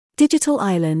Digital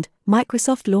Ireland,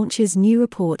 Microsoft launches new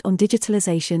report on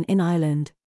digitalisation in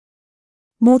Ireland.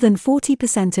 More than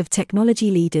 40% of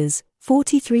technology leaders,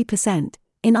 43%,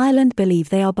 in Ireland believe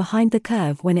they are behind the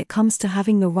curve when it comes to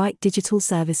having the right digital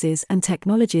services and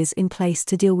technologies in place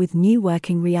to deal with new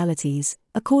working realities,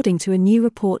 according to a new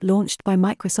report launched by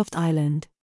Microsoft Ireland.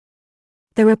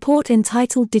 The report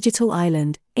entitled Digital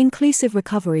Ireland, Inclusive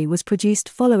Recovery was produced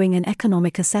following an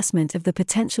economic assessment of the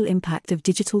potential impact of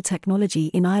digital technology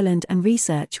in Ireland and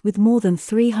research with more than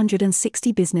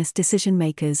 360 business decision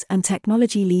makers and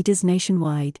technology leaders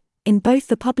nationwide, in both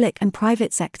the public and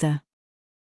private sector.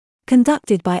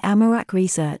 Conducted by Amárach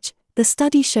Research, the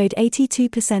study showed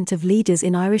 82% of leaders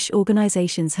in Irish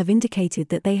organisations have indicated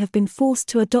that they have been forced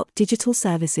to adopt digital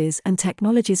services and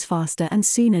technologies faster and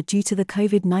sooner due to the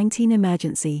COVID-19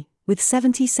 emergency, with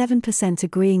 77%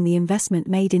 agreeing the investment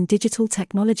made in digital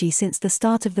technology since the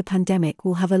start of the pandemic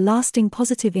will have a lasting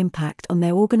positive impact on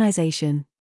their organisation.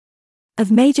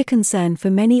 Of major concern for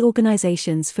many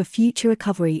organisations for future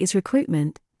recovery is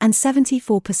recruitment, and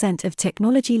 74% of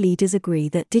technology leaders agree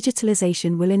that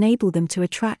digitalisation will enable them to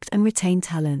attract and retain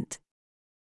talent.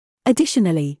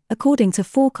 Additionally, according to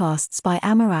forecasts by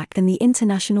Amárach and the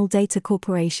International Data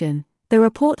Corporation, the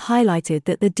report highlighted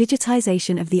that the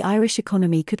digitisation of the Irish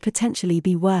economy could potentially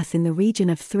be worth in the region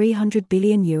of €300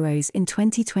 billion in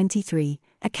 2023,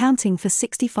 accounting for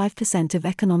 65% of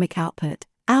economic output,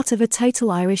 out of a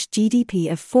total Irish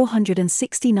GDP of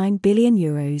 €469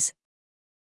 billion.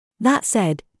 That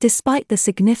said, despite the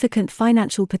significant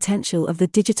financial potential of the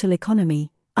digital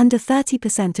economy, under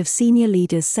 30% of senior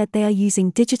leaders said they are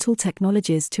using digital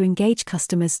technologies to engage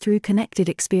customers through connected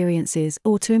experiences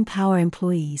or to empower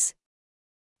employees.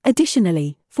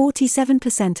 Additionally,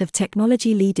 47% of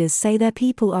technology leaders say their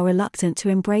people are reluctant to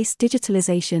embrace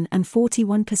digitalisation and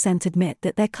 41% admit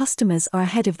that their customers are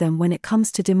ahead of them when it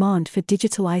comes to demand for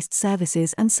digitalised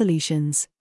services and solutions.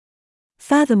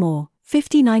 Furthermore,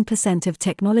 59% of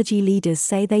technology leaders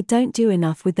say they don't do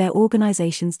enough with their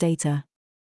organization's data.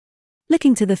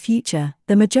 Looking to the future,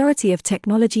 the majority of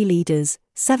technology leaders,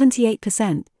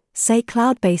 78%, say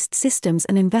cloud-based systems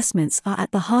and investments are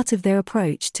at the heart of their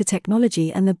approach to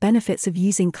technology and the benefits of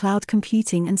using cloud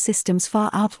computing and systems far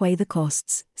outweigh the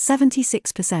costs,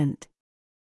 76%.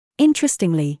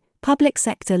 Interestingly, public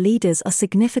sector leaders are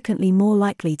significantly more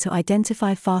likely to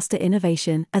identify faster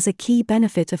innovation as a key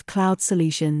benefit of cloud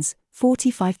solutions,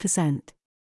 45%.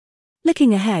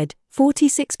 Looking ahead,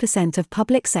 46% of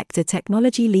public sector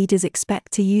technology leaders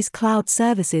expect to use cloud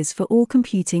services for all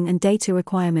computing and data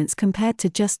requirements compared to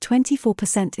just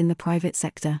 24% in the private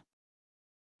sector.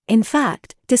 In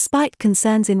fact, despite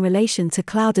concerns in relation to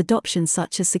cloud adoption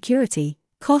such as security,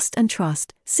 cost and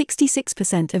trust,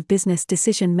 66% of business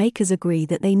decision makers agree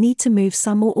that they need to move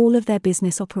some or all of their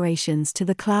business operations to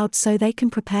the cloud so they can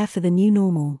prepare for the new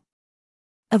normal.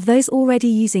 Of those already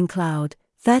using cloud,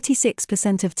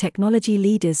 36% of technology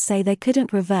leaders say they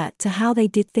couldn't revert to how they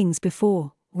did things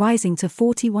before, rising to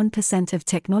 41% of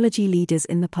technology leaders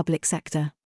in the public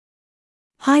sector.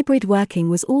 Hybrid working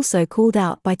was also called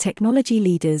out by technology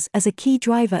leaders as a key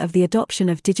driver of the adoption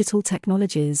of digital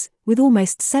technologies, with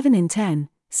almost 7 in 10,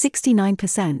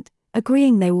 69%,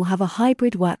 agreeing they will have a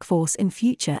hybrid workforce in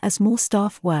future as more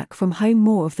staff work from home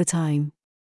more of the time.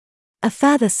 A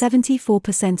further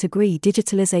 74% agree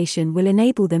digitalisation will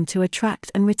enable them to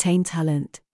attract and retain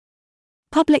talent.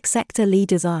 Public sector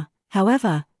leaders are,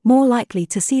 however, more likely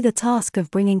to see the task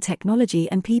of bringing technology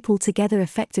and people together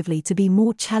effectively to be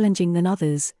more challenging than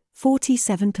others,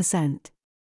 47%.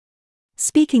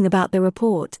 Speaking about the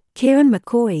report, Kieran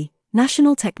McCorry,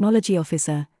 National Technology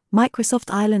Officer,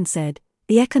 Microsoft Ireland said,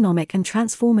 "The economic and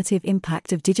transformative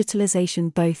impact of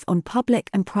digitalisation both on public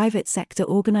and private sector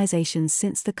organisations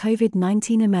since the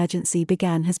COVID-19 emergency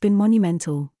began has been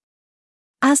monumental."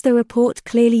 As the report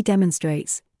clearly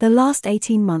demonstrates, the last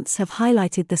 18 months have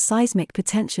highlighted the seismic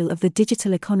potential of the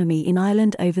digital economy in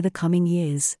Ireland over the coming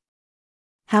years.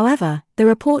 However, the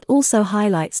report also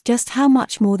highlights just how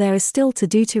much more there is still to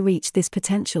do to reach this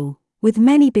potential, with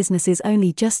many businesses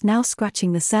only just now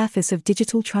scratching the surface of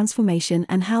digital transformation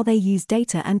and how they use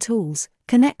data and tools,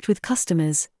 connect with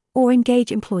customers, or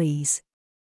engage employees.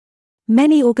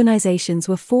 Many organizations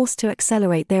were forced to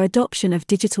accelerate their adoption of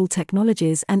digital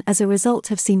technologies and as a result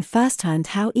have seen firsthand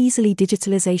how easily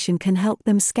digitalization can help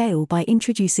them scale by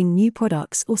introducing new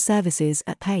products or services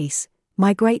at pace,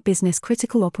 migrate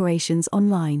business-critical operations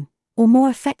online, or more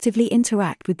effectively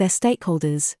interact with their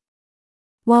stakeholders.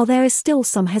 While there is still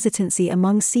some hesitancy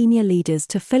among senior leaders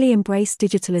to fully embrace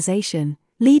digitalization,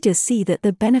 leaders see that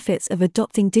the benefits of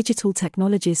adopting digital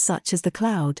technologies such as the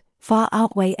cloud far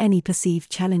outweigh any perceived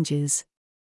challenges.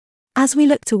 As we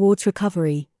look towards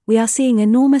recovery, we are seeing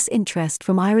enormous interest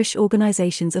from Irish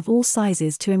organisations of all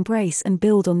sizes to embrace and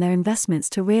build on their investments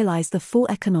to realise the full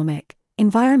economic,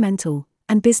 environmental,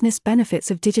 and business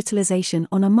benefits of digitalisation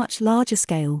on a much larger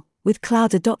scale, with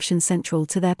cloud adoption central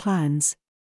to their plans.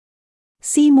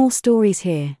 See more stories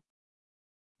here.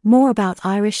 More about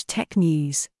Irish Tech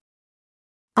News.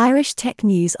 Irish Tech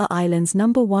News are Ireland's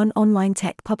 #1 online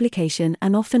tech publication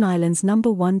and often Ireland's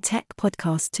 #1 tech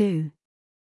podcast too.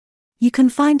 You can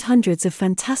find hundreds of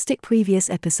fantastic previous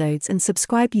episodes and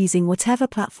subscribe using whatever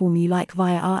platform you like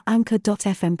via our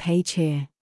anchor.fm page here.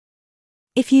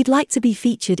 If you'd like to be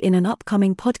featured in an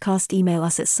upcoming podcast, email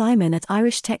us at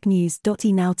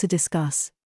simon@irishtechnews.ie now to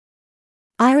discuss.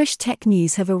 Irish Tech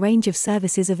News have a range of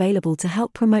services available to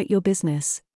help promote your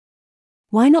business.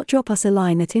 Why not drop us a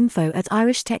line at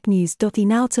info@irishtechnews.ie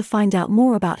now to find out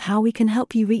more about how we can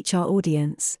help you reach our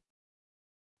audience.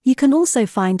 You can also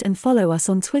find and follow us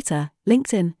on Twitter,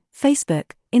 LinkedIn,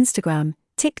 Facebook, Instagram,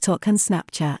 TikTok and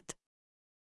Snapchat.